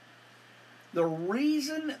out. The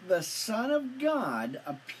reason the Son of God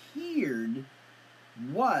appeared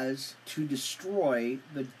was to destroy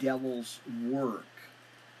the devil's work.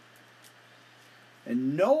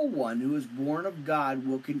 And no one who is born of God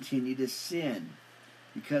will continue to sin,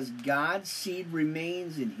 because God's seed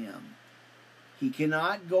remains in him. He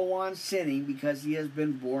cannot go on sinning because he has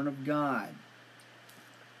been born of God.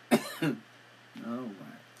 All right.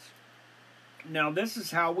 Now, this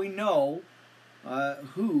is how we know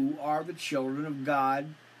who are the children of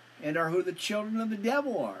God and who the children of the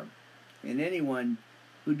devil are. And anyone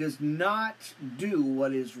who does not do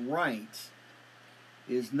what is right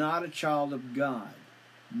is not a child of God,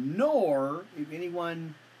 nor if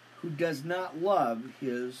anyone who does not love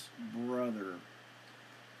his brother.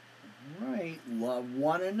 Right, love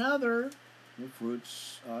one another, the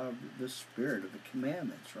fruits of the Spirit, of the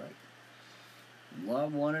commandments, right?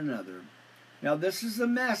 Love one another. Now, this is the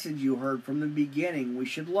message you heard from the beginning. We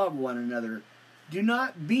should love one another. Do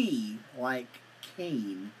not be like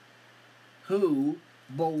Cain, who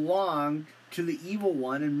belonged to the evil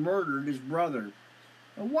one and murdered his brother.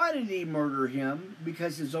 Now, why did he murder him?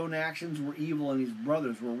 Because his own actions were evil and his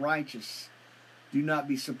brothers were righteous. Do not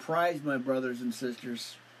be surprised, my brothers and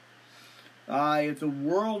sisters. If the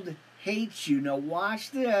world hates you, now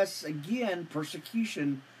watch this, again,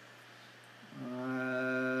 persecution.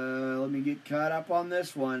 Let me get caught up on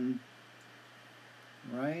this one.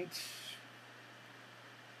 Right?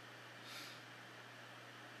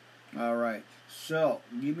 All right. So,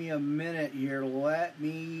 give me a minute here. Let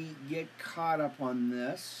me get caught up on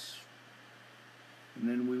this. And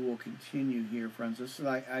then we will continue here, friends. This is,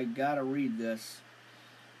 I got to read this.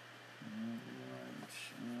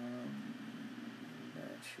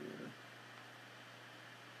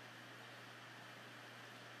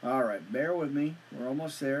 All right, bear with me. We're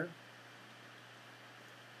almost there.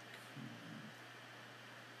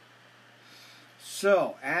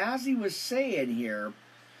 So, as he was saying here,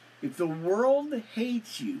 if the world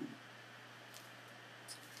hates you,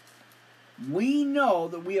 we know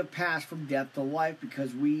that we have passed from death to life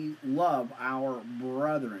because we love our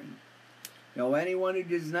brethren. Now, anyone who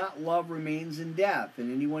does not love remains in death,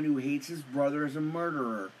 and anyone who hates his brother is a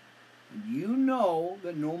murderer. And you know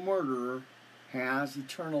that no murderer has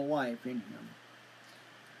eternal life in him.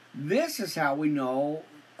 This is how we know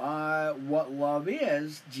what love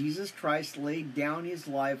is. Jesus Christ laid down his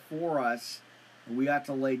life for us, and we ought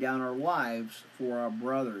to lay down our lives for our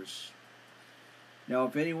brothers. Now,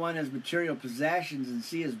 if anyone has material possessions and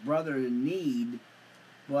see his brother in need,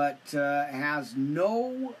 but has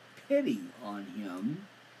no pity on him,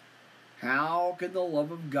 how can the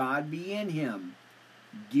love of God be in him?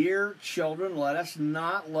 Dear children, let us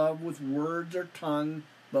not love with words or tongue,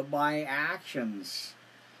 but by actions.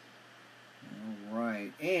 All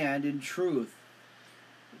right. And in truth.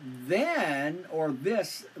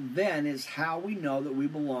 This is how we know that we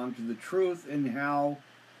belong to the truth, and how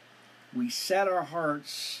we set our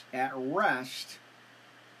hearts at rest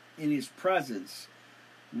in his presence.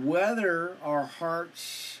 Whether our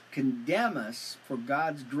hearts condemn us, for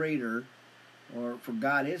God's greater, or for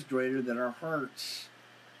God is greater than our hearts.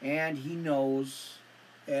 And he knows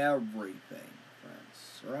everything,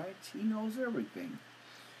 friends, right? He knows everything.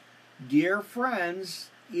 Dear friends,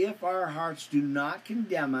 if our hearts do not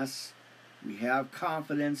condemn us, we have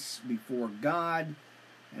confidence before God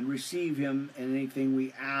and receive him in anything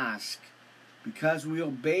we ask, because we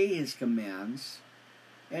obey his commands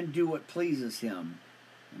and do what pleases him.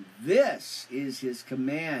 And this is his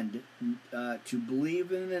command, to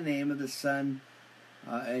believe in the name of the Son,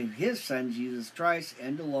 his Son, Jesus Christ,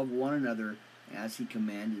 and to love one another as he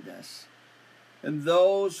commanded us. And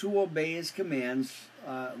those who obey his commands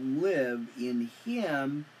live in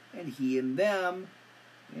him, and he in them.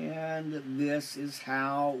 And this is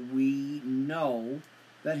how we know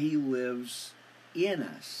that he lives in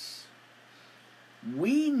us.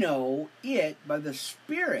 We know it by the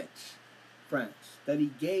Spirit, friends, that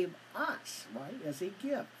he gave us, right, as a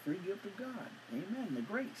gift, free gift of God. Amen. The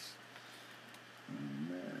grace.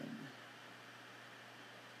 Amen.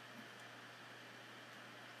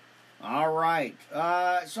 All right.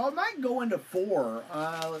 So I might go into 4.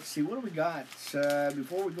 Let's see. What do we got?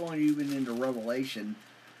 Before we go even into Revelation,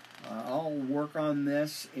 I'll work on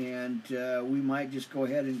this, and we might just go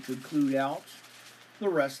ahead and conclude out the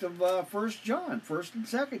rest of 1 John, 1st and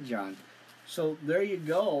 2nd John. So there you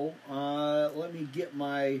go. Let me get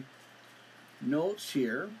my notes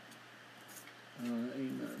here.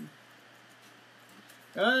 Amen.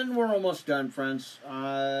 And we're almost done, friends.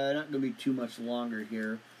 Not going to be too much longer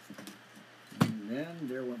here. And then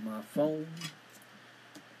there went my phone.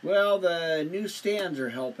 Well, the new stands are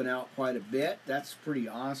helping out quite a bit. That's pretty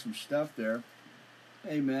awesome stuff there.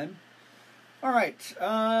 Amen. All right.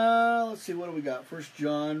 Let's see. What do we got? 1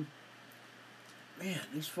 John. Man,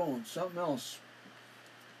 these phones, something else.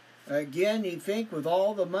 Again, you'd think with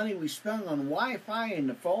all the money we spend on Wi-Fi and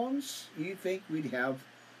the phones, you'd think we'd have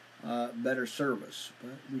better service,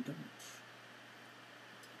 but we don't.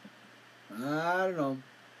 I don't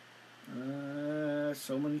know.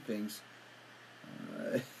 So many things.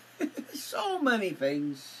 So many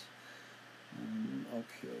things.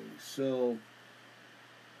 Okay, so...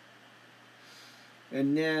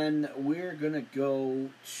 And then we're going to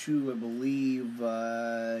go to, I believe,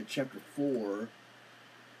 chapter 4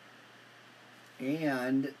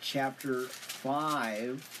 and chapter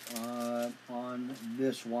 5 on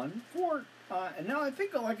this one. And now I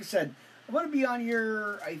think, like I said, I'm going to be on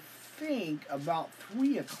here, I think, about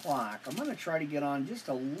 3 o'clock. I'm going to try to get on just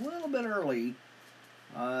a little bit early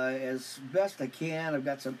as best I can. I've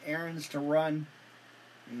got some errands to run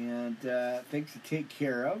and things to take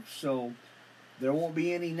care of, so... There won't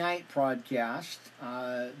be any night broadcast,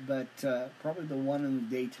 but probably the one in the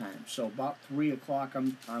daytime. So about 3 o'clock,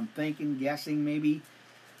 I'm thinking, guessing maybe.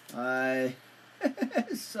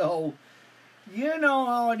 So, you know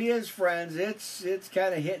how it is, friends. It's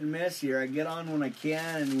kind of hit and miss here. I get on when I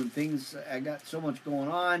can, and when things, I got so much going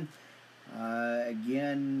on.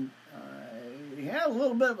 Again, had a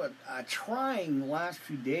little bit of a trying last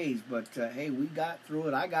few days, but hey, we got through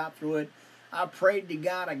it. I got through it. I prayed to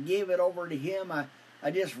God. I gave it over to Him. I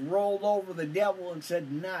just rolled over the devil and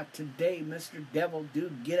said, "Not today, Mr. Devil,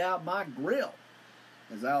 dude. Get out my grill,"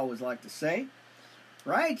 as I always like to say.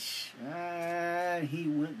 Right? And he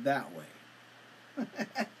went that way.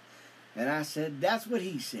 And I said, "That's what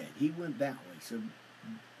he said. He went that way. So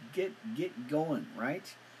get going,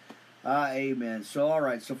 right?" Amen. So, all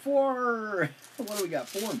right. So, what do we got?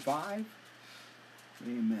 4 and 5?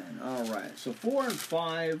 Amen. All right. So, 4 and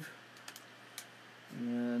 5.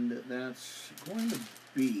 And that's going to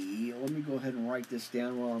be, let me go ahead and write this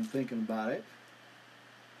down while I'm thinking about it.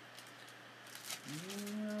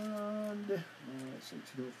 And, so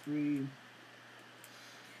 203.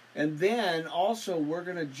 And then also we're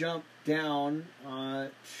going to jump down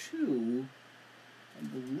to, I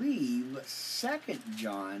believe, 2nd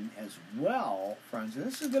John as well, friends. And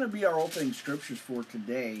this is going to be our opening scriptures for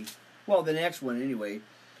today. Well, the next one anyway.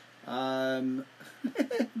 The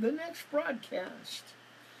next broadcast,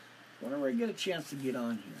 whenever I get a chance to get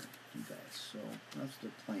on here, you guys. So that's the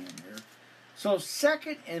plan here. So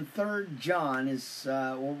 2nd and 3rd John is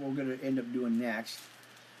what we're going to end up doing next.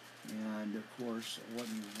 And of course, let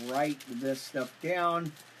me write this stuff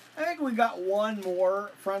down. I think we got one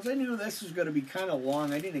more, friends. I knew this was going to be kind of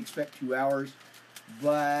long. I didn't expect 2 hours,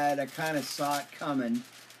 but I kind of saw it coming.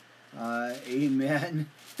 Amen.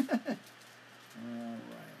 All right.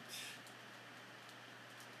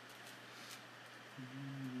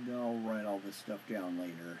 I'll write all this stuff down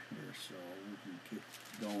later here, so we can keep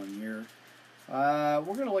going here.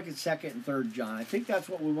 We're going to look at 2nd and 3rd John. I think that's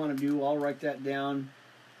what we want to do. I'll write that down.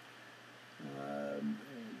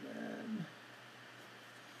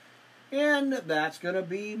 And that's going to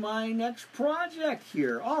be my next project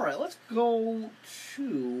here. All right, let's go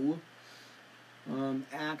to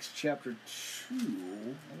Acts chapter 2. I'm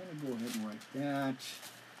going to go ahead and write that.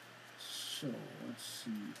 So, let's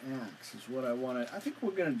see. Acts is what I want to... I think we're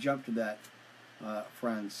going to jump to that,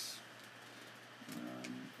 friends.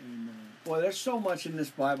 Amen. Boy, there's so much in this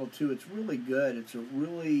Bible, too. It's really good. It's a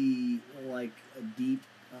really, like, a deep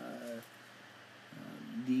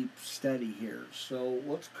study here. So,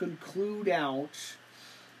 let's conclude out...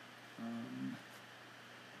 write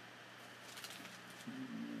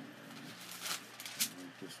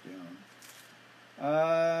this down.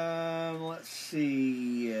 Let's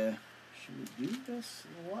see... should we do this?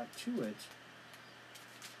 A lot to it.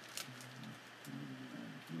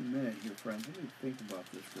 Give me a minute here, friends. Let me think about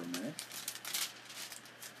this for a minute.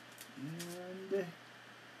 And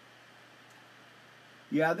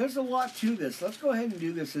Yeah, there's a lot to this. Let's go ahead and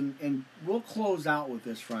do this, and we'll close out with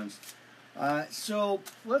this, friends. So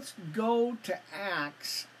let's go to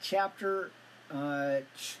Acts chapter 2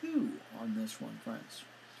 on this one, friends.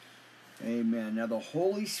 Amen. Now the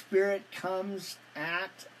Holy Spirit comes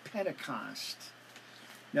at Pentecost.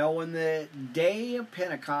 Now when the day of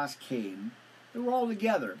Pentecost came, they were all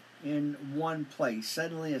together in one place.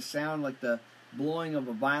 Suddenly a sound like the blowing of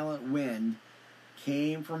a violent wind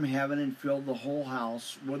came from heaven and filled the whole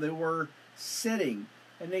house where they were sitting.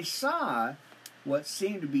 And they saw what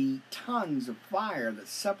seemed to be tongues of fire that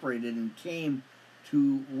separated and came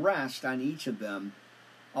to rest on each of them.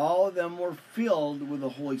 All of them were filled with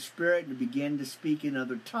the Holy Spirit and began to speak in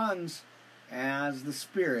other tongues as the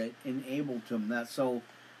Spirit enabled them. That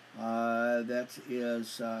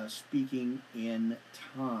is speaking in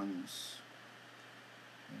tongues.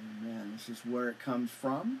 Amen. This is where it comes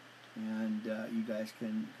from, and you guys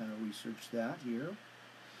can kind of research that here.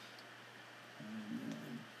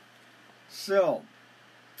 Amen. So,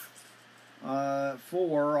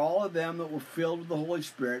 for all of them that were filled with the Holy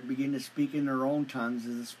Spirit began to speak in their own tongues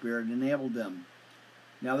as the Spirit enabled them.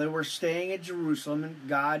 Now they were staying at Jerusalem,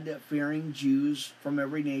 God-fearing Jews from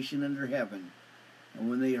every nation under heaven. And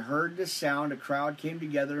when they heard the sound, a crowd came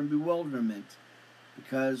together in bewilderment,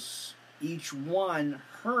 because each one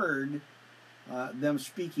heard them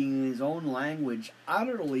speaking in his own language,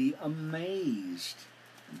 utterly amazed.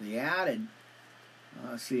 They added,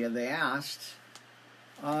 they asked,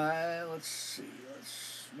 let's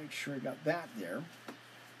make sure I got that there.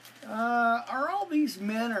 Are all these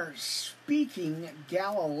men are speaking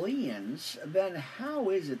Galileans? Then how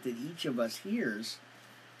is it that each of us hears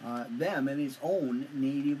them in his own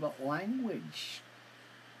native language?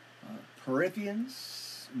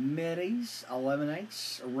 Parthians, Medes,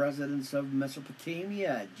 Elamites, residents of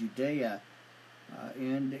Mesopotamia, Judea,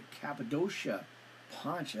 and Cappadocia,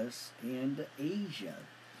 Pontus, and Asia,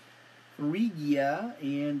 Phrygia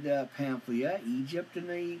and Pamphylia, Egypt, and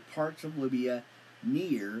the parts of Libya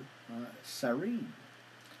near Cyrene.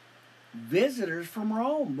 Visitors from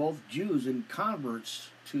Rome, both Jews and converts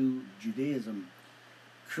to Judaism.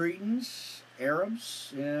 Cretans,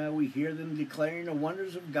 Arabs, we hear them declaring the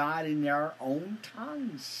wonders of God in their own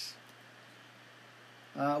tongues.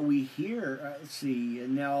 We hear,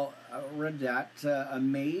 now I read that,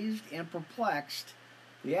 amazed and perplexed,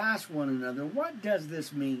 they asked one another, what does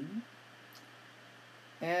this mean?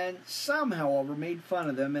 And some, however, made fun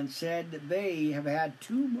of them and said that they have had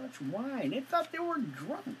too much wine. They thought they were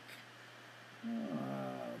drunk.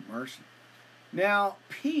 Mercy. Now,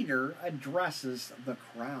 Peter addresses the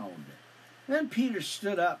crowd. Then Peter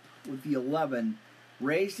stood up with the 11,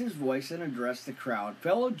 raised his voice, and addressed the crowd.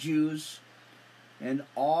 Fellow Jews, and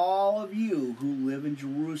all of you who live in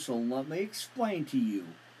Jerusalem, let me explain to you.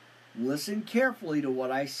 Listen carefully to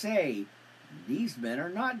what I say. These men are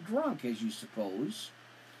not drunk, as you suppose.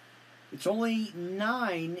 It's only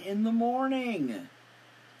 9 in the morning.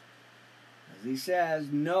 As he says,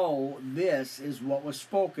 no, this is what was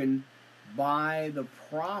spoken by the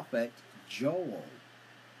prophet Joel.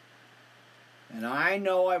 And I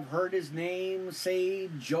know I've heard his name say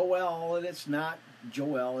Joel, and it's not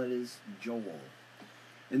Joel, it is Joel.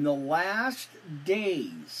 In the last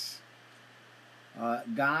days,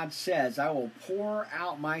 God says, I will pour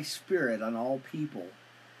out my Spirit on all people.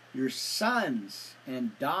 Your sons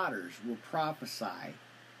and daughters will prophesy.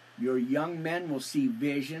 Your young men will see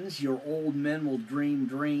visions. Your old men will dream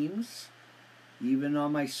dreams. Even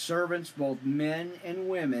on my servants, both men and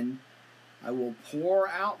women, I will pour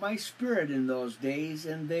out my Spirit in those days,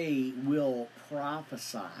 and they will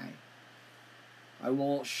prophesy. I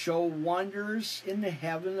will show wonders in the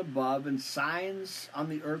heaven above and signs on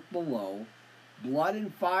the earth below, blood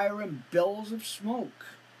and fire and billows of smoke.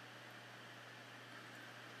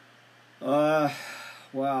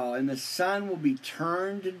 And the sun will be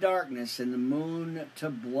turned to darkness and the moon to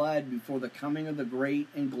blood before the coming of the great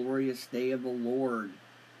and glorious day of the Lord.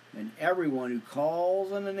 And everyone who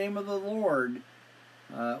calls on the name of the Lord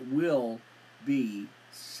will be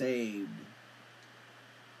saved.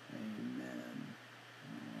 Amen.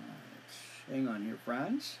 All right. Hang on here,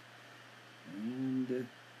 friends. And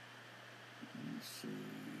let's see.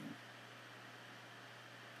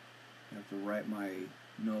 I have to write my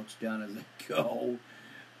notes down as I go.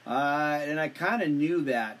 And I kind of knew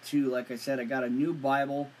that too. Like I said, I got a new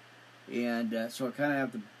Bible, and so I kind of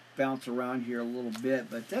have to bounce around here a little bit.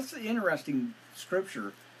 But that's an interesting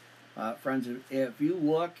scripture, friends. If you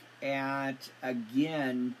look at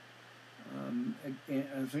again,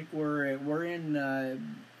 I think we're in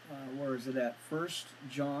where is it at? 1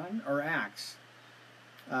 John or Acts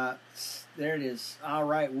There it is. All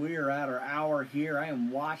right, we are at our hour here. I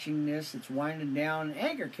am watching this. It's winding down.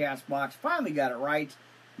 Anchor Castbox finally got it right.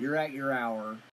 You're at your hour.